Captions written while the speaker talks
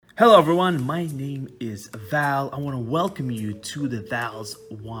Hello everyone, my name is Val. I want to welcome you to the Val's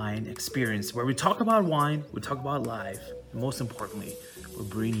Wine Experience, where we talk about wine, we talk about life, and most importantly, we're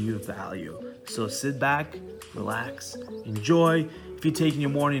bringing you value. So sit back, relax, enjoy. If you're taking your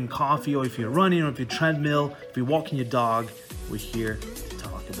morning coffee, or if you're running, or if you're treadmill, if you're walking your dog, we're here to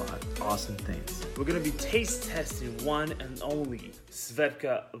talk about awesome things. We're gonna be taste testing one and only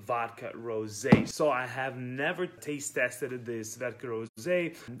Svedka Vodka Rosé. So I have never taste tested the Svedka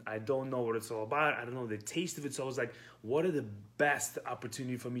Rosé. I don't know what it's all about. I don't know the taste of it. So I was like, what are the best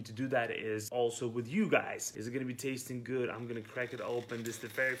opportunity for me to do that is also with you guys. Is it gonna be tasting good? I'm gonna crack it open. This is the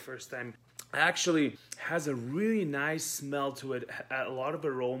very first time. Actually has a really nice smell to it, a lot of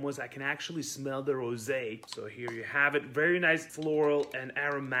aromas. I can actually smell the rosé. So here you have it, very nice floral and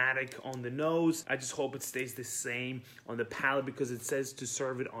aromatic on the nose. I just hope it stays the same on the palate because it says to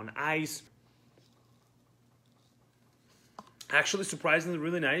serve it on ice. Actually, surprisingly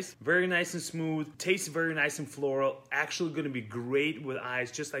really nice. Very nice and smooth. Tastes very nice and floral. Actually gonna be great with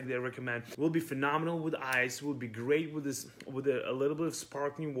ice, just like they recommend. Will be phenomenal with ice. Will be great with this, with a little bit of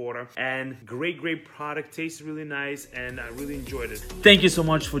sparkling water. And great product. Tastes really nice, and I really enjoyed it. Thank you so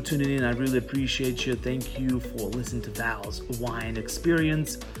much for tuning in. I really appreciate you. Thank you for listening to Val's Wine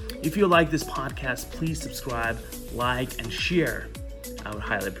Experience. If you like this podcast, please subscribe, like, and share. I would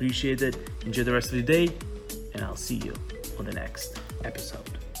highly appreciate it. Enjoy the rest of the day, and I'll see you on the next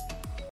episode.